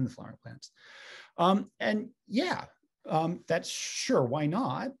productivity within the flowering plants. And yeah, that's sure, why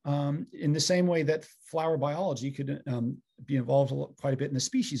not? In the same way that flower biology could be involved quite a bit in the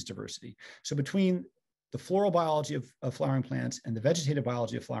species diversity. So between the floral biology of flowering plants and the vegetative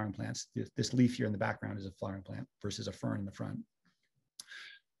biology of flowering plants, this leaf here in the background is a flowering plant versus a fern in the front.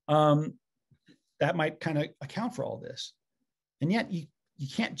 That might kind of account for all this. And yet you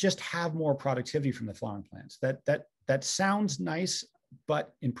can't just have more productivity from the flowering plants. That sounds nice,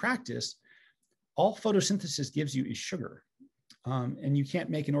 but in practice, all photosynthesis gives you is sugar. And you can't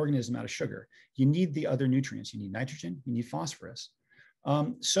make an organism out of sugar. You need the other nutrients. You need nitrogen, you need phosphorus.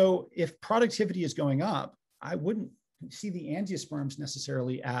 So if productivity is going up, I wouldn't see the angiosperms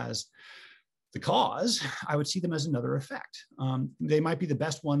necessarily as the cause. I would see them as another effect. They might be the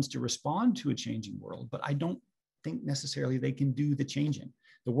best ones to respond to a changing world, but I don't think necessarily they can do the changing.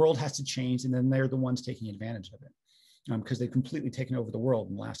 The world has to change, and then they're the ones taking advantage of it because they've completely taken over the world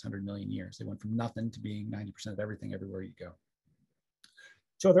in the last 100 million years. They went from nothing to being 90% of everything everywhere you go.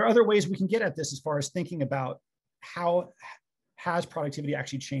 So there are other ways we can get at this as far as thinking about how has productivity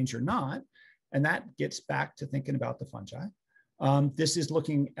actually changed or not? And that gets back to thinking about the fungi. This is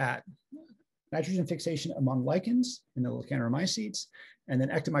looking at nitrogen fixation among lichens in the Leccanoromycetes, and then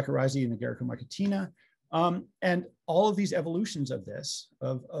ectomycorrhizae in the Agaricomycotina. And all of these evolutions of this,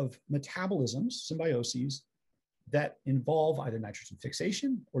 of metabolisms, symbioses, that involve either nitrogen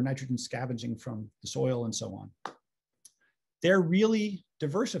fixation or nitrogen scavenging from the soil and so on. They're really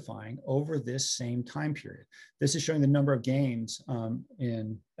diversifying over this same time period. This is showing the number of gains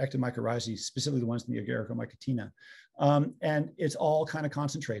in ectomycorrhizae, specifically the ones in the Agaricomycotina. And it's all kind of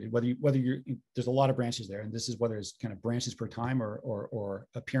concentrated, whether you're, there's a lot of branches there, and this is whether it's kind of branches per time or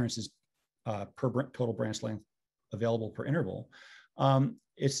appearances per total branch length available per interval.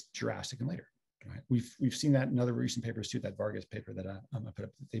 It's Jurassic and later. Right? We've seen that in other recent papers too, that Vargas paper that I put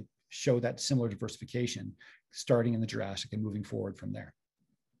up, they show that similar diversification starting in the Jurassic and moving forward from there.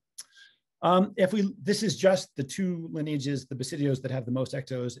 This is just the two lineages, the Basidios that have the most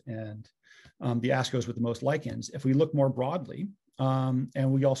ectos and the Ascos with the most lichens. If we look more broadly,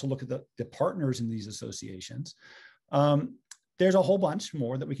 and we also look at the partners in these associations, there's a whole bunch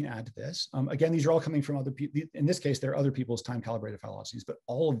more that we can add to this. Again, these are all coming from other people. In this case, they're other people's time-calibrated phylogenies, but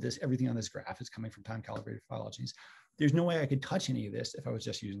all of this, everything on this graph is coming from time-calibrated phylogenies. There's no way I could touch any of this if I was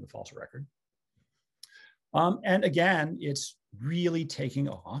just using the fossil record. And again, it's really taking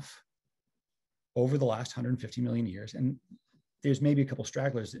off over the last 150 million years. And there's maybe a couple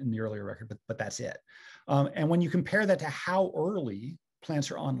stragglers in the earlier record, but that's it. And when you compare that to how early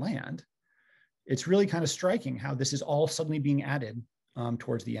plants are on land, it's really kind of striking how this is all suddenly being added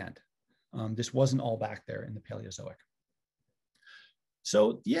towards the end. This wasn't all back there in the Paleozoic.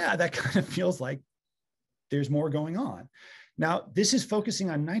 So yeah, that kind of feels like there's more going on. Now, this is focusing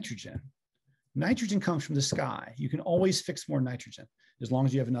on nitrogen. Nitrogen comes from the sky. You can always fix more nitrogen as long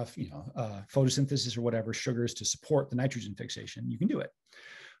as you have enough, photosynthesis or whatever sugars to support the nitrogen fixation. You can do it.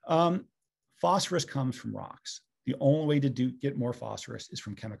 Phosphorus comes from rocks. The only way to get more phosphorus is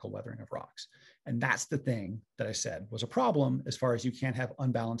from chemical weathering of rocks. And that's the thing that I said was a problem as far as you can't have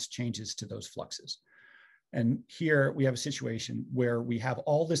unbalanced changes to those fluxes. And here we have a situation where we have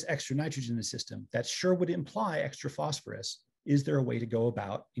all this extra nitrogen in the system that sure would imply extra phosphorus. Is there a way to go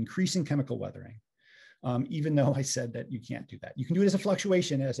about increasing chemical weathering? Even though I said that you can't do that. You can do it as a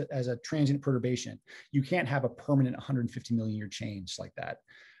fluctuation, as a transient perturbation. You can't have a permanent 150 million year change like that.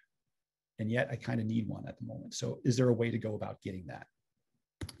 And yet I kind of need one at the moment. So is there a way to go about getting that?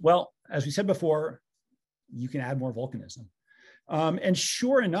 Well, as we said before, you can add more volcanism. And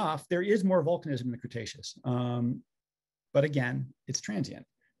sure enough, there is more volcanism in the Cretaceous. But again, it's transient,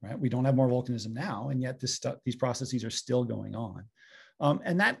 right? We don't have more volcanism now, and yet these processes are still going on.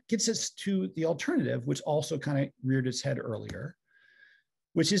 And that gets us to the alternative, which also kind of reared its head earlier,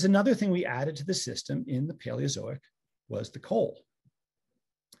 which is another thing we added to the system in the Paleozoic was the coal.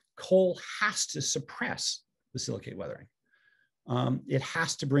 Coal has to suppress the silicate weathering. It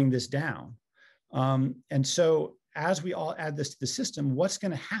has to bring this down. And so as we all add this to the system, what's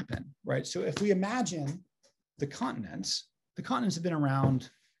going to happen, right? So if we imagine the continents have been around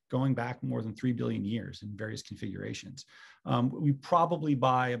going back more than 3 billion years in various configurations. We probably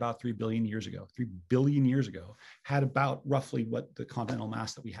by about 3 billion years ago, had about roughly what the continental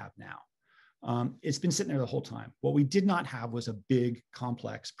mass that we have now. It's been sitting there the whole time. What we did not have was a big,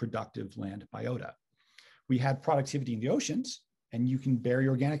 complex, productive land biota. We had productivity in the oceans, and you can bury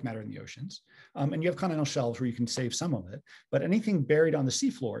organic matter in the oceans. And you have continental shelves where you can save some of it, but anything buried on the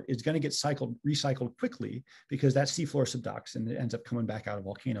seafloor is going to get recycled quickly because that seafloor subducts and it ends up coming back out of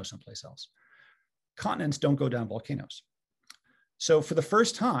volcanoes someplace else. Continents don't go down volcanoes. So for the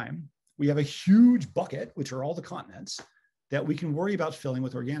first time, we have a huge bucket, which are all the continents, that we can worry about filling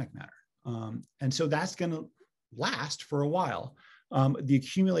with organic matter. And so that's going to last for a while, the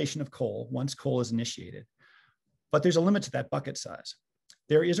accumulation of coal, once coal is initiated. But there's a limit to that bucket size.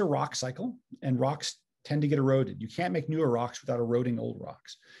 There is a rock cycle, and rocks tend to get eroded. You can't make newer rocks without eroding old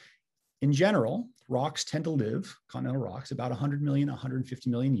rocks. In general, rocks tend to live, continental rocks, about 100 million, 150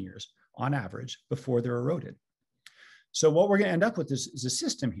 million years on average before they're eroded. So what we're going to end up with is a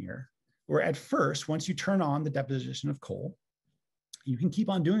system here where at first, once you turn on the deposition of coal, you can keep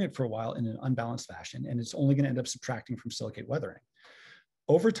on doing it for a while in an unbalanced fashion, and it's only going to end up subtracting from silicate weathering.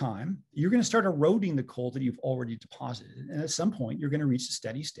 Over time, you're going to start eroding the coal that you've already deposited. And at some point, you're going to reach a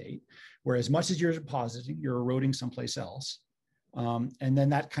steady state where as much as you're depositing, you're eroding someplace else. And then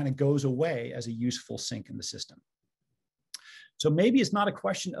that kind of goes away as a useful sink in the system. So maybe it's not a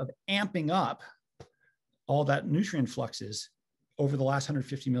question of amping up all that nutrient fluxes over the last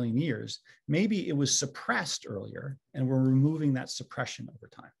 150 million years. Maybe it was suppressed earlier, and we're removing that suppression over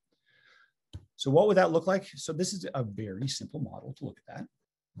time. So what would that look like? So this is a very simple model to look at that.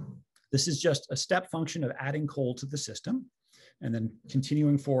 This is just a step function of adding coal to the system and then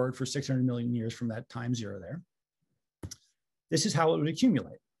continuing forward for 600 million years from that time zero there. This is how it would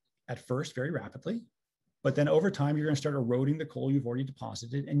accumulate. At first, very rapidly, but then over time, you're going to start eroding the coal you've already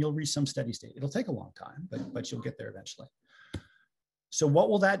deposited, and you'll reach some steady state. It'll take a long time, but you'll get there eventually. So what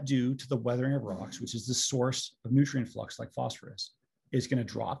will that do to the weathering of rocks, which is the source of nutrient flux like phosphorus? It's going to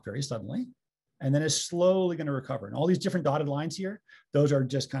drop very suddenly, and then it's slowly going to recover. And all these different dotted lines here, those are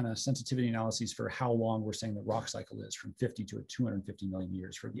just kind of sensitivity analyses for how long we're saying the rock cycle is, from 50 to 250 million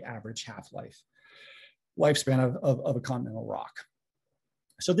years for the average lifespan of a continental rock.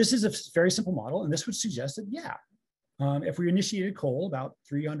 So this is a very simple model, and this would suggest that, yeah, if we initiated coal about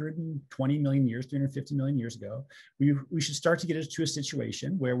 320 million years, 350 million years ago, we should start to get into a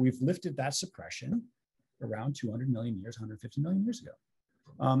situation where we've lifted that suppression around 200 million years, 150 million years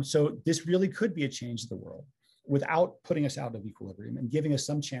ago. So this really could be a change of the world without putting us out of equilibrium and giving us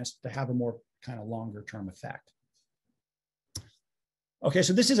some chance to have a more kind of longer term effect. Okay,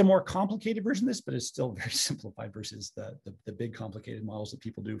 so this is a more complicated version of this, but it's still very simplified versus the big complicated models that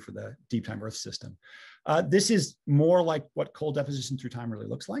people do for the deep time Earth system. This is more like what coal deposition through time really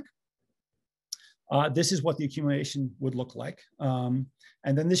looks like. This is what the accumulation would look like. And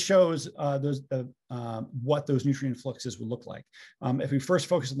then this shows what those nutrient fluxes would look like. If we first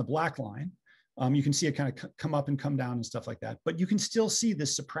focus on the black line, you can see it kind of come up and come down and stuff like that. But you can still see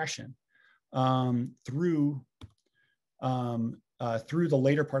this suppression through the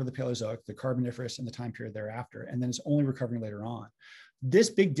later part of the Paleozoic, the Carboniferous, and the time period thereafter, and then it's only recovering later on. This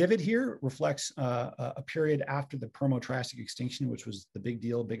big divot here reflects a period after the Permo-Triassic extinction, which was the big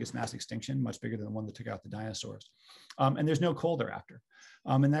deal, biggest mass extinction, much bigger than the one that took out the dinosaurs. And there's no coal thereafter.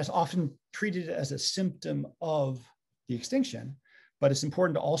 And that's often treated as a symptom of the extinction, but it's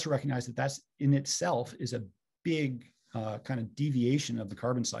important to also recognize that that's in itself is a big kind of deviation of the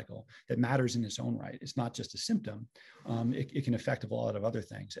carbon cycle that matters in its own right. It's not just a symptom. It can affect a lot of other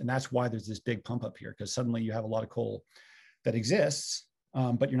things. And that's why there's this big pump up here, because suddenly you have a lot of coal that exists,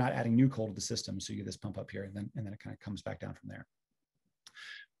 but you're not adding new coal to the system. So you get this pump up here, and then it kind of comes back down from there.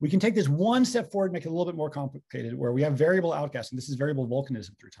 We can take this one step forward, make it a little bit more complicated, where we have variable outgassing. This is variable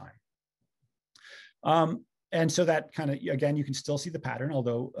volcanism through time. And so that kind of, again, you can still see the pattern,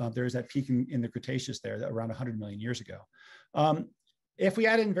 although there's that peak in the Cretaceous there around 100 million years ago. If we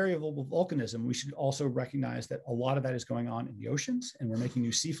add in variable volcanism, we should also recognize that a lot of that is going on in the oceans, and we're making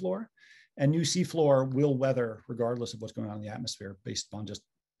new seafloor. And new seafloor will weather regardless of what's going on in the atmosphere based on just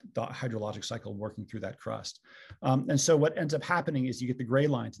the hydrologic cycle working through that crust. And so what ends up happening is you get the gray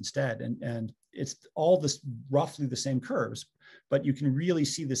lines instead, and it's all this roughly the same curves, but you can really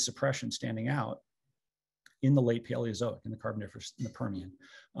see this suppression standing out in the late Paleozoic, in the Carboniferous, in the Permian.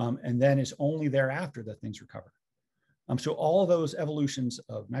 And then it's only thereafter that things recover. So all of those evolutions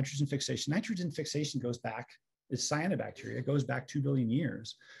of nitrogen fixation goes back, it's cyanobacteria, it goes back 2 billion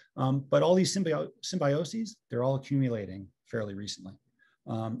years. But all these symbioses, they're all accumulating fairly recently.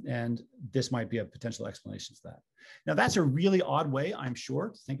 And this might be a potential explanation to that. Now that's a really odd way, I'm sure,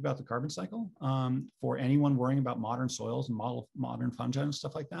 to think about the carbon cycle for anyone worrying about modern soils and modern fungi and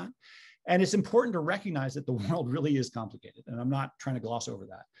stuff like that. And it's important to recognize that the world really is complicated, and I'm not trying to gloss over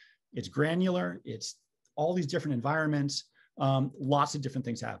that. It's granular. It's all these different environments. Lots of different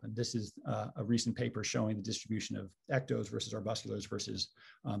things happen. This is a recent paper showing the distribution of ectos versus arbusculars versus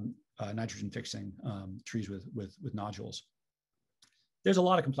nitrogen fixing trees with nodules. There's a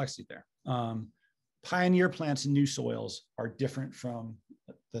lot of complexity there. Pioneer plants in new soils are different from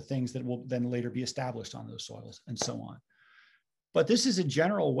the things that will then later be established on those soils and so on. But this is a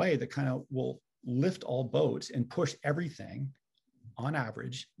general way that kind of will lift all boats and push everything on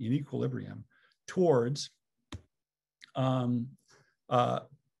average in equilibrium towards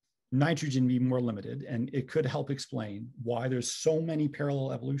nitrogen being more limited. And it could help explain why there's so many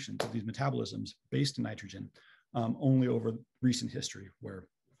parallel evolutions of these metabolisms based in nitrogen only over recent history, where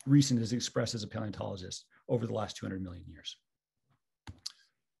recent is expressed as a paleontologist over the last 200 million years.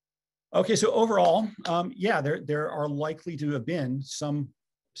 Okay, so overall, yeah, there are likely to have been some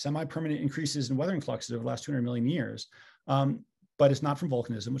semi-permanent increases in weathering fluxes over the last 200 million years, but it's not from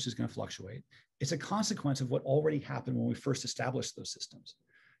volcanism, which is going to fluctuate. It's a consequence of what already happened when we first established those systems.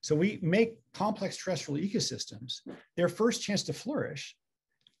 So we make complex terrestrial ecosystems their first chance to flourish.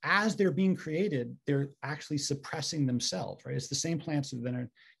 As they're being created, they're actually suppressing themselves, right? It's the same plants that are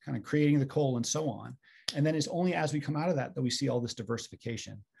kind of creating the coal and so on. And then it's only as we come out of that that we see all this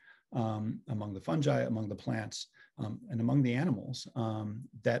diversification among the fungi, among the plants, and among the animals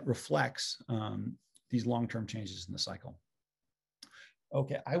that reflects these long-term changes in the cycle.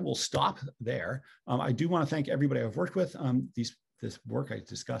 Okay, I will stop there. I do want to thank everybody I've worked with. This work I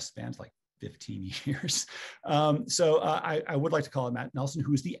discussed spans like 15 years. I would like to call it Matt Nelson,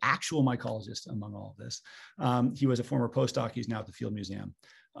 who is the actual mycologist among all of this. He was a former postdoc. He's now at the Field Museum.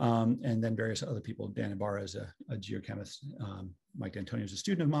 And then various other people. Dan Ibarra is a geochemist. Mike D'Antonio is a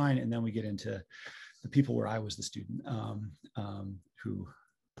student of mine. And then we get into the people where I was the student who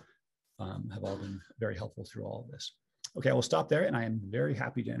have all been very helpful through all of this. Okay, I will stop there, and I am very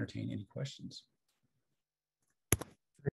happy to entertain any questions.